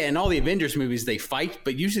yeah, in all the Avengers movies they fight,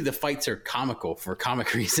 but usually the fights are comical for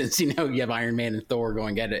comic reasons. You have Iron Man and Thor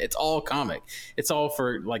going at it. It's all comic. It's all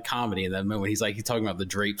for like comedy in that moment. He's talking about the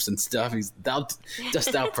drapes and stuff. He's dost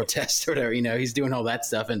thou protest or whatever. He's doing all that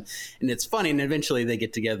stuff, and it's funny. And eventually they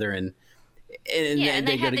get together and they go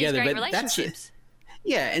have together. these great But that's relationships.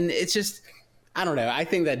 yeah, and it's just. I don't know. I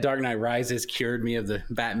think that Dark Knight Rises cured me of the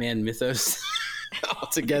Batman mythos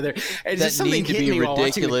altogether. It's just something need to hit be me while watching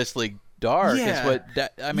ridiculously dark. Yeah. Is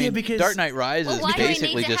what because Dark Knight Rises Why do we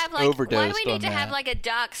basically need to just have overdosed Why do we need on to have that. like a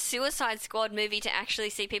dark Suicide Squad movie to actually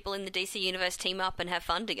see people in the DC universe team up and have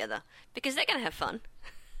fun together? Because they're going to have fun.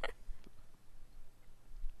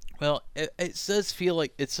 Well, it does feel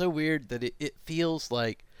like it's so weird that it feels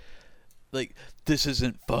like this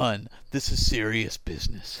isn't fun. This is serious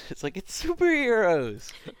business. It's like it's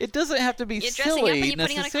superheroes. It doesn't have to be You're dressing up and silly you're putting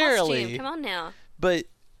on a necessarily. costume. Come on now. But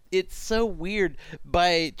it's so weird.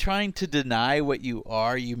 By trying to deny what you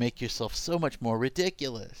are, you make yourself so much more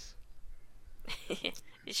ridiculous.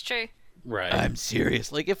 It's true. Right. I'm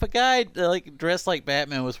serious. Like if a guy dressed like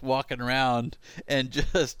Batman was walking around and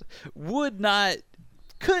just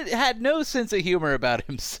had no sense of humor about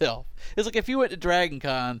himself. It's like if you went to Dragon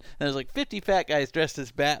Con and there's like 50 fat guys dressed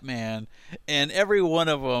as Batman and every one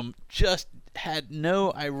of them just had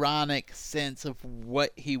no ironic sense of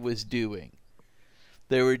what he was doing.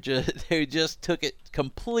 They just took it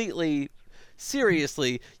completely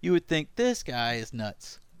seriously. You would think this guy is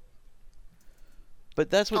nuts.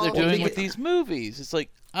 But that's what they're doing with these movies. It's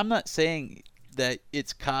like, I'm not saying that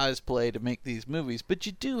it's cosplay to make these movies, but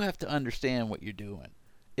you do have to understand what you're doing.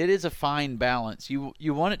 It is a fine balance. You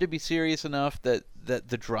want it to be serious enough that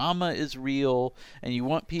the drama is real, and you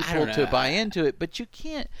want people to buy into it, but you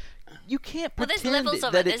can't pretend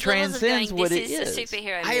that it transcends what it is. This is a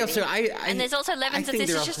superhero movie. And there's also levels of this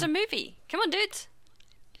is just a movie. Come on, dudes.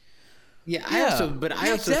 Yeah, I also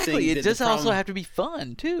exactly. think it does also have to be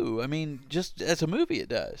fun too. I mean, just as a movie, it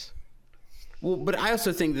does. Well, but I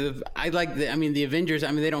also think the Avengers.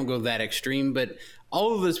 I mean, they don't go that extreme, but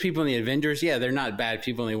all of those people in the Avengers, yeah, they're not bad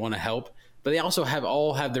people and they want to help, but they also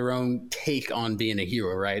all have their own take on being a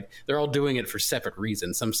hero, right? They're all doing it for separate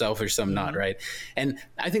reasons, some selfish, some not, right? And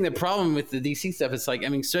I think the problem with the DC stuff is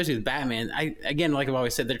especially with Batman, like I've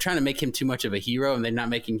always said, they're trying to make him too much of a hero and they're not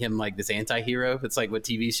making him like this anti-hero. It's like what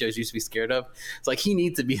TV shows used to be scared of. It's like he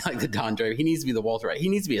needs to be like the Don Draper. He needs to be the Walter White. He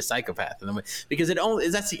needs to be a psychopath because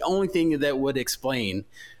that's the only thing that would explain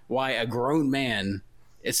why a grown man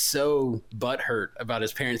is so butthurt about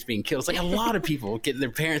his parents being killed. It's like a lot of people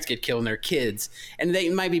their parents get killed and their kids, and they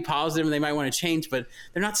might be positive and they might want to change, but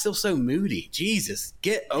they're not still so moody. Jesus,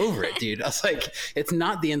 get over it, dude. I was like, it's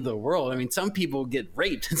not the end of the world. I mean, some people get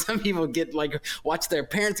raped and some people get watch their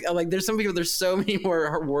parents. There's some people, there's so many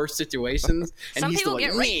more worse situations. And some people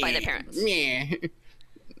get raped by their parents. Yeah.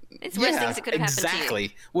 It's worse things that could have happened to you.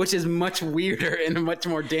 Exactly, which is much weirder and much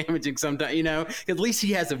more damaging sometimes, At least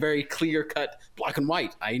he has a very clear-cut black and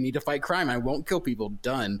white. I need to fight crime. I won't kill people.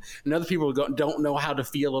 Done. And other people don't know how to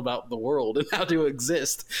feel about the world and how to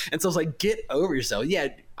exist. And so it's like, get over yourself. Yeah,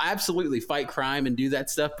 absolutely fight crime and do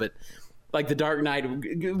that stuff, but like the Dark Knight,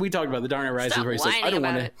 we talked about the Dark Knight Rises where he says,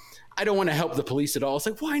 I don't want to help the police at all. It's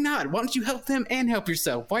like, why not? Why don't you help them and help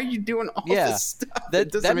yourself? Why are you doing all this stuff?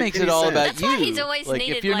 That makes it all about That's you. why he's always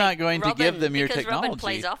needed, if you're not going Robin, to give them your because technology. Robin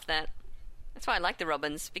plays off that. That's why I like the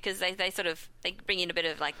Robins, because they bring in a bit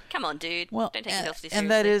of come on, dude, don't take yourself too seriously.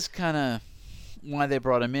 And that is kind of why they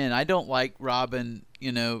brought him in. I don't like Robin,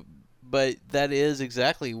 but that is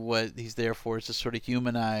exactly what he's there for, is to sort of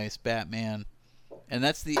humanize Batman. And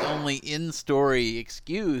that's the only in-story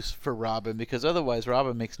excuse for Robin, because otherwise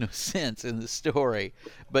Robin makes no sense in the story.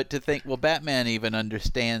 But to think, well, Batman even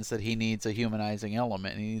understands that he needs a humanizing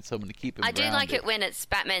element, and he needs someone to keep him grounded. I do like it when it's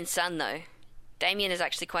Batman's son, though. Damian is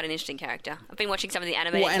actually quite an interesting character. I've been watching some of the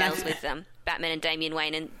animated tales with Batman and Damian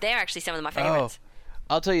Wayne, and they're actually some of my favorites.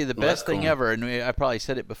 I'll tell you the best thing ever, and I probably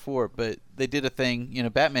said it before, but they did a thing. You know,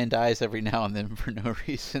 Batman dies every now and then for no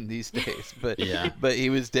reason these days, but but he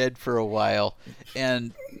was dead for a while,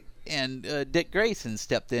 and Dick Grayson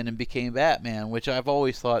stepped in and became Batman, which I've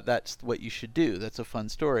always thought that's what you should do. That's a fun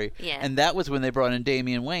story. Yeah. And that was when they brought in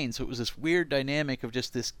Damian Wayne, so it was this weird dynamic of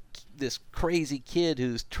just this crazy kid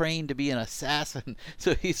who's trained to be an assassin.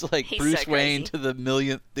 So he's like Bruce Wayne to the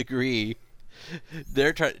millionth degree.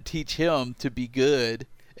 They're trying to teach him to be good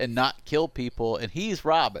and not kill people, and he's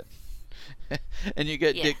Robin. And you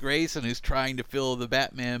get Dick Grayson who's trying to fill the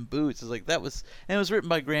Batman boots. It's like that was, and it was written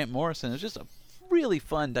by Grant Morrison. It was just a really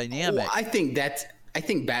fun dynamic. Well, I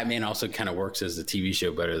think Batman also kind of works as a TV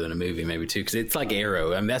show better than a movie, maybe too, because it's like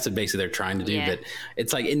Arrow. I mean, that's what basically they're trying to do, but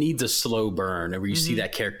it's like it needs a slow burn where you see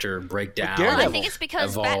that character break down. Well, I think it's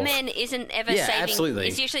because Batman isn't ever saving. Absolutely.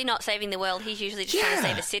 He's usually not saving the world. He's usually just trying to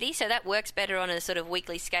save a city. So that works better on a sort of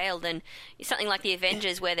weekly scale than something like the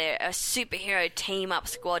Avengers, where they're a superhero team up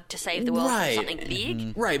squad to save the world from something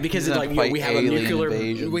big. Right, because it's like we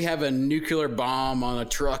have a nuclear bomb on a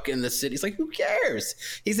truck in the city. It's like, who cares?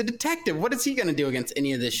 He's a detective. What is he going to do against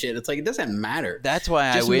any of this shit? It's like, it doesn't matter. That's why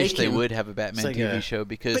I wish they would have a Batman TV show,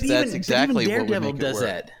 because that's exactly what would make it work.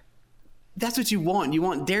 That. That's what you want. You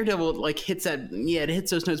want Daredevil, like, hits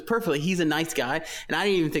those notes perfectly. He's a nice guy, and I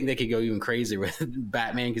didn't even think they could go even crazier with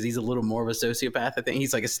Batman, because he's a little more of a sociopath. I think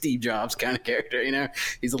he's like a Steve Jobs kind of character, you know?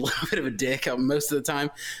 He's a little bit of a dick most of the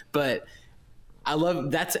time, but I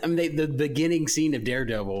love the beginning scene of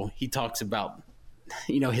Daredevil. He talks about,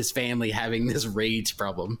 you know, his family having this rage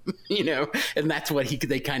problem, you know, and that's what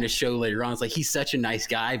they kind of show later on. It's like, he's such a nice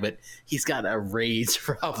guy, but he's got a rage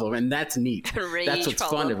problem, and that's neat. That's what's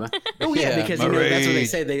fun about it. Oh yeah, because, you know, that's what they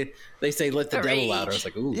say. They say, let the devil out. I was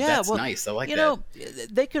like, ooh, that's nice. I like that. You know,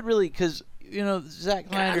 they could really, because, you know, Zack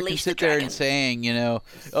Snyder can sit there and saying, you know,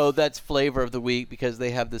 oh, that's flavor of the week because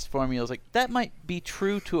they have this formula. It's like, that might be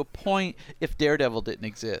true to a point if Daredevil didn't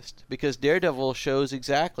exist, because Daredevil shows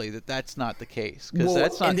exactly that that's not the case, because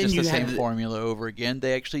that's not just the same formula over again.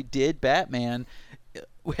 They actually did Batman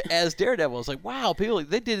as Daredevil. It's like, wow, people,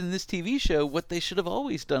 they did in this TV show what they should have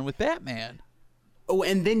always done with Batman. Oh,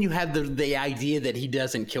 and then you have the idea that he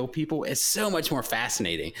doesn't kill people is so much more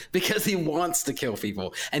fascinating, because he wants to kill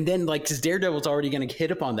people. And then, like, because Daredevil's already going to hit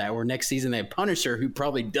upon that, where next season they have Punisher, who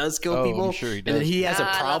probably does kill people. I'm sure he does. And then he has a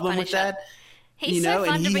problem with that. He's so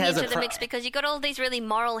fun to bring into the mix, because you got all these really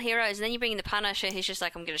moral heroes, and then you bring in the Punisher, who's just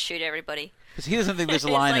like, I'm going to shoot everybody. Because he doesn't think there's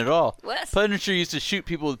a line like, at all. What? Punisher used to shoot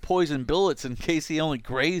people with poison bullets in case he only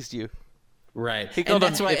grazed you. Right. He called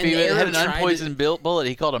them, if he had an unpoisoned bullet,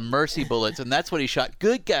 he called them mercy bullets, and that's what he shot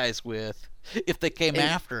good guys with if they came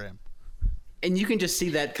after him. And you can just see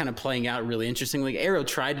that kind of playing out really interestingly. Arrow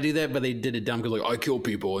tried to do that, but they did it dumb, because, like, I kill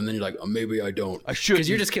people, and then you're like, oh, maybe I don't. I should. Because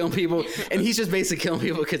you're just killing people, and he's just basically killing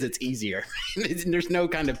people because it's easier. There's no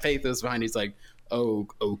kind of pathos behind it. He's like, oh,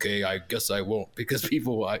 okay, I guess I won't, because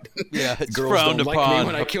people, it's girls frowned don't upon like me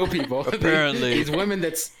when I kill people. Apparently.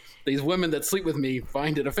 These women that sleep with me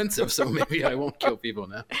find it offensive, so maybe I won't kill people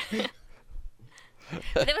now.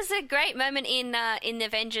 There was a great moment in the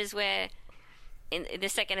Avengers where, in the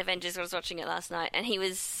second Avengers, I was watching it last night, and they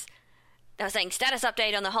were saying status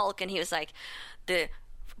update on the Hulk, and he was like, the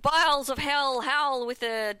bowels of hell howl with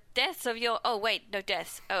the deaths of your... Oh, wait, no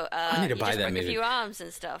deaths. Oh, I need to buy that movie. A few arms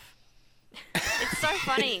and stuff. It's so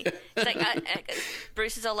funny. It's like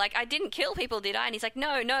Bruce is all like, I didn't kill people, did I? And he's like,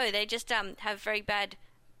 no, they just have very bad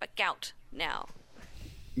gout now.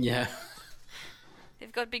 Yeah.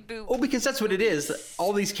 They've got big boobs. Oh, because that's what it is.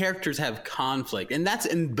 All these characters have conflict,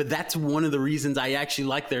 but that's one of the reasons I actually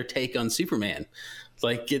like their take on Superman.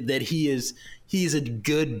 Like, that he's a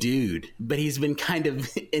good dude, but he's been kind of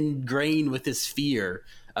ingrained with this fear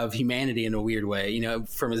of humanity in a weird way, you know,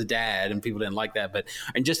 from his dad, and people didn't like that,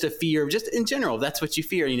 and just a fear of, just in general, that's what you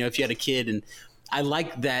fear, you know, if you had a kid. And I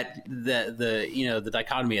like that, the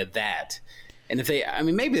dichotomy of that. And if they, I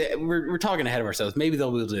mean, maybe we're talking ahead of ourselves. Maybe they'll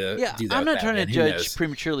be able to do that. I'm not trying to judge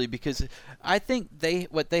prematurely, because I think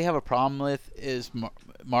what they have a problem with is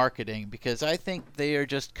marketing, because I think they are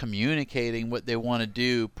just communicating what they want to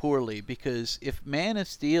do poorly. Because if Man of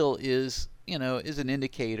Steel is an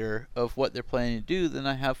indicator of what they're planning to do, then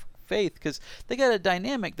I have faith, because they got a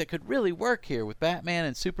dynamic that could really work here with Batman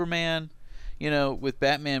and Superman. You know, with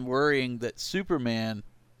Batman worrying that Superman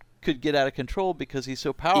could get out of control because he's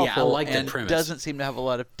so powerful and doesn't seem to have a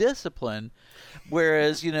lot of discipline,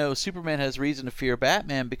 whereas, you know, Superman has reason to fear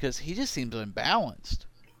Batman because he just seems unbalanced.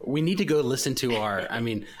 We need to go listen to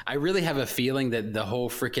I really have a feeling that the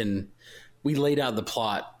whole we laid out the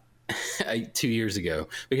plot 2 years ago,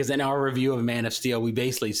 because in our review of Man of Steel, we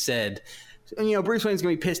basically said, Bruce Wayne's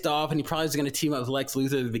going to be pissed off and he probably is going to team up with Lex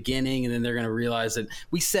Luthor at the beginning, and then they're going to realize that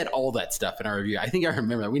we said all that stuff in our review. I think I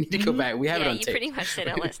remember that. We need to go back. We have it on tape. Yeah, you pretty much said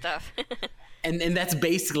all that stuff. and that's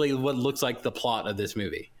basically what looks like the plot of this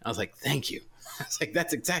movie. I was like, thank you. I was like,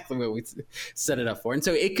 that's exactly what we set it up for. And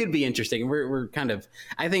so it could be interesting. We're kind of,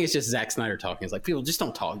 I think it's just Zack Snyder talking. It's like, people just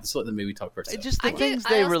don't talk. Just let the movie talk for itself. Just the things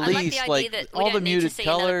they release, like all the muted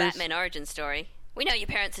colors. Batman origin story. We know your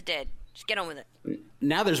parents are dead. Just get on with it.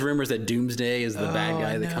 Now there's rumors that Doomsday is the bad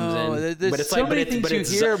guy that comes in. There's but it's so like, many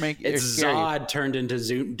things you hear it's Zod turned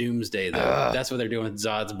into Doomsday, though. That's what they're doing with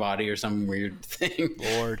Zod's body or some weird thing.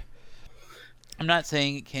 Lord. I'm not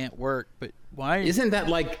saying it can't work, but why? Isn't that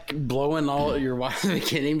like blowing all your wire at the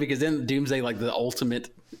beginning? Because then Doomsday, like the ultimate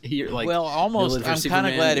here, like well, almost. I'm kind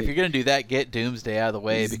of glad if you're going to do that, get Doomsday out of the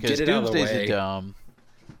way, because Doomsday's a dumb.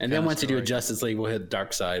 And then once you do a Justice League, we'll hit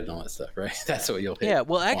Darkseid and all that stuff, right? That's what you'll hit. Yeah,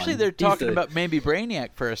 well, actually, they're talking about maybe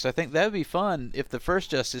Brainiac first. I think that would be fun if the first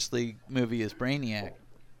Justice League movie is Brainiac.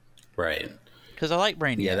 Right. Because I like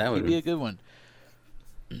Brainiac. Yeah, that would be a good one.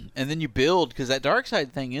 And then you build, because that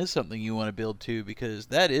Darkseid thing is something you want to build too, because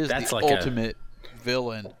that's the like ultimate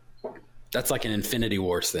villain. That's like an Infinity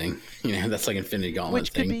Wars thing. That's like Infinity Gauntlet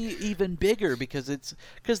Which thing. Which could be even bigger, because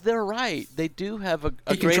they're right. They do have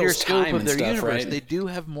a greater scope of their universe. Right? They do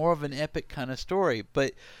have more of an epic kind of story.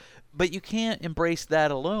 But you can't embrace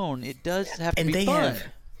that alone. It does have to be fun.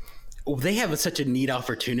 They have such a neat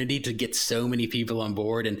opportunity to get so many people on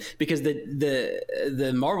board, and because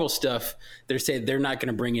the Marvel stuff, they're saying they're not going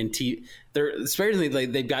to bring in especially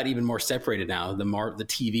they've got even more separated now. The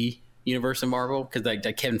TV universe of Marvel, because like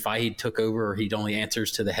Kevin Feige took over, or he only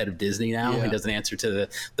answers to the head of Disney now. Yeah. He doesn't answer to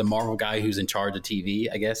the Marvel guy who's in charge of TV,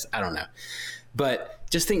 I guess. I don't know. But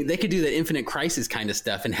just think they could do the Infinite Crisis kind of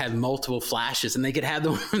stuff and have multiple Flashes, and they could have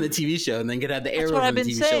the one from the TV show, and then could have the Arrow from the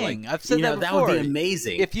TV saying. show. I've said that before. That would be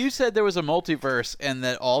amazing. If you said there was a multiverse and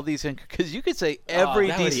that all these, because you could say every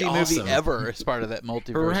DC movie ever is part of that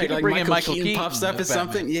multiverse. Right, you could like bring in Michael Keaton pops up as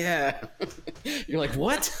something. Yeah, you're like,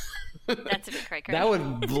 what? That's a bit cray. That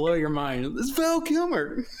would blow your mind. It's Val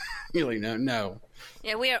Kilmer. You're like, no.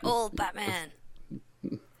 Yeah, we are all Batman.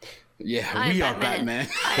 Yeah, we are Batman.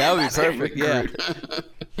 That would be perfect. Yeah,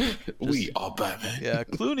 we are Batman. Yeah,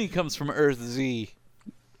 Clooney comes from Earth Z.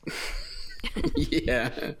 Yeah,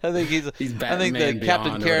 I think he's Batman. I think the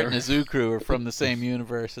Captain Carrot and the Zoo Crew are from the same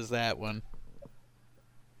universe as that one.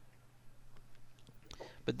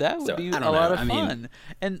 But that would be a lot of fun.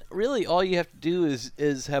 And really, all you have to do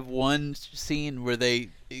is have one scene where they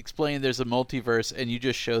explain there's a multiverse, and you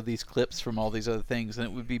just show these clips from all these other things, and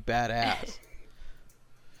it would be badass.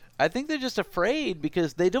 I think they're just afraid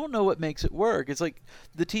because they don't know what makes it work. It's like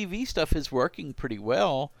the TV stuff is working pretty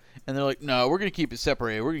well, and they're like, "No, we're going to keep it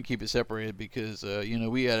separated. We're going to keep it separated because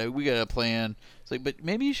we got a plan." It's like, but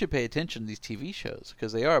maybe you should pay attention to these TV shows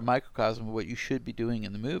because they are a microcosm of what you should be doing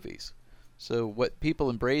in the movies. So what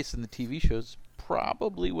people embrace in the TV shows is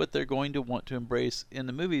probably what they're going to want to embrace in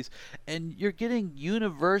the movies, and you're getting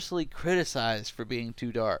universally criticized for being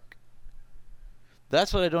too dark.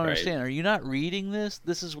 That's what I don't understand. Are you not reading this?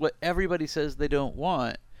 This is what everybody says they don't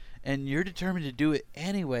want, and you're determined to do it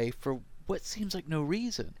anyway for what seems like no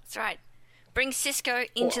reason. That's right. Bring Cisco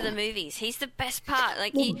into the movies. He's the best part.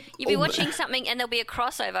 Like you'll be watching something and there'll be a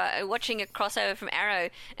crossover, watching a crossover from Arrow,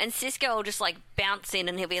 and Cisco will just like bounce in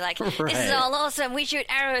and he'll be like, "This is all awesome. We shoot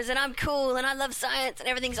arrows and I'm cool and I love science and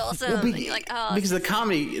everything's awesome." And you're like, oh, because the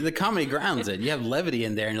comedy grounds it. You have levity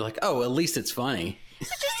in there, and you're like, oh, at least it's funny. But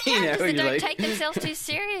just they don't take themselves too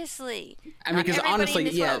seriously. I mean, because honestly,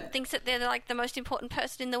 in this world thinks that they're like the most important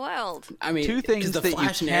person in the world. I mean, two things that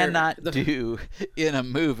you cannot do in a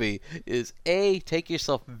movie is A, take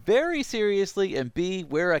yourself very seriously, and B,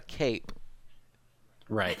 wear a cape.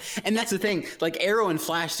 Right. And that's the thing. Like, Arrow and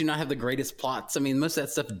Flash do not have the greatest plots. I mean, most of that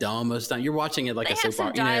stuff dumb most of the time. You're watching it like a soap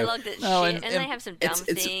opera. They have some dialogue that's shit, and they have some dumb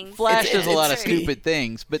things. Flash does a lot of stupid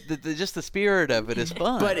things, but just the spirit of it is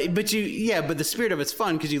fun. But the spirit of it's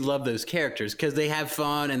fun because you love those characters because they have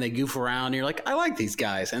fun and they goof around. And you're like, I like these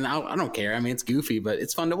guys. And I don't care. I mean, it's goofy, but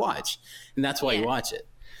it's fun to watch. And that's why you watch it.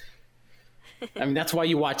 I mean, that's why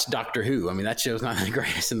you watch Doctor Who. I mean, that show's not the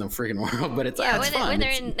greatest in the freaking world, but it's fun. When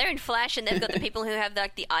they're in Flash and they've got the people who have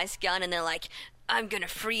like the ice gun and they're like, "I'm gonna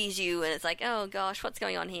freeze you," and it's like, "Oh gosh, what's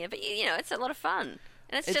going on here?" But it's a lot of fun,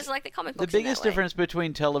 and it's just like the comic books. The biggest difference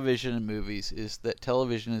between television and movies is that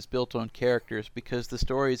television is built on characters because the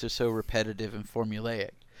stories are so repetitive and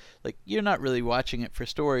formulaic. Like, you're not really watching it for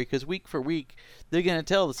story because week for week they're gonna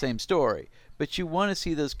tell the same story. But you want to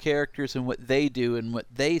see those characters and what they do and what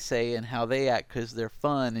they say and how they act because they're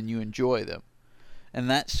fun and you enjoy them. And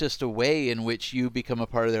that's just a way in which you become a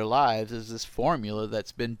part of their lives, is this formula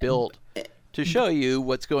that's been built to show you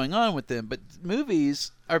what's going on with them. But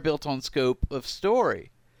movies are built on scope of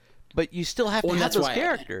story. But you still have to have those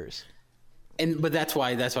characters. But that's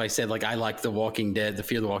why I said, like, I like The Walking Dead, the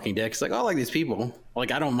Fear the Walking Dead, because, like, I like these people.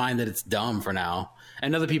 Like, I don't mind that it's dumb for now.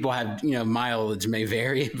 And other people have, mileage may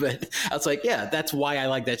vary, but I was like, yeah, that's why I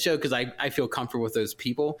like that show, because I feel comfortable with those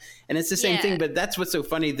people. And it's the same thing, but that's what's so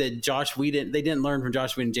funny that they didn't learn from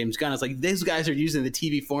Josh Whedon and James Gunn. It's like, these guys are using the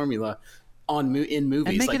TV formula in movies.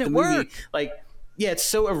 And making like, it work. It's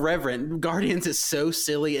so irreverent. Guardians is so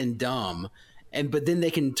silly and dumb. But then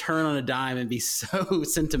they can turn on a dime and be so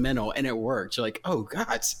sentimental, and it works. You're like, oh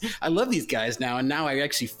gosh, I love these guys now, and now I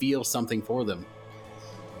actually feel something for them.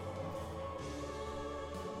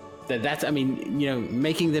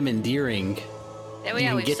 Making them endearing. There we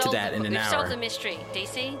are. We've solved the mystery.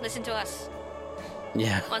 DC, listen to us.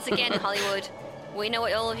 Yeah. Once again in Hollywood, we know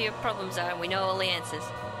what all of your problems are, and we know all the answers.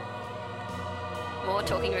 More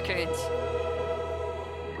Talking Raccoons.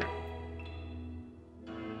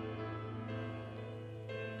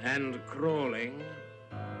 And crawling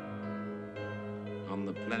on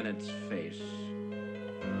the planet's face,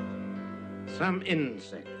 some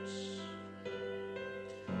insects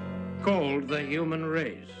called the human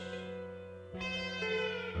race,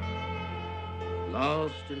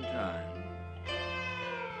 lost in time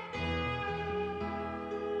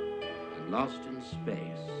and lost in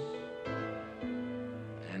space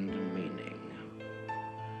and meaning.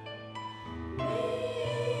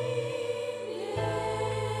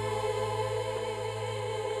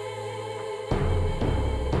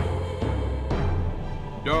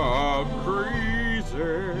 Dog crazy.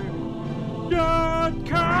 Dog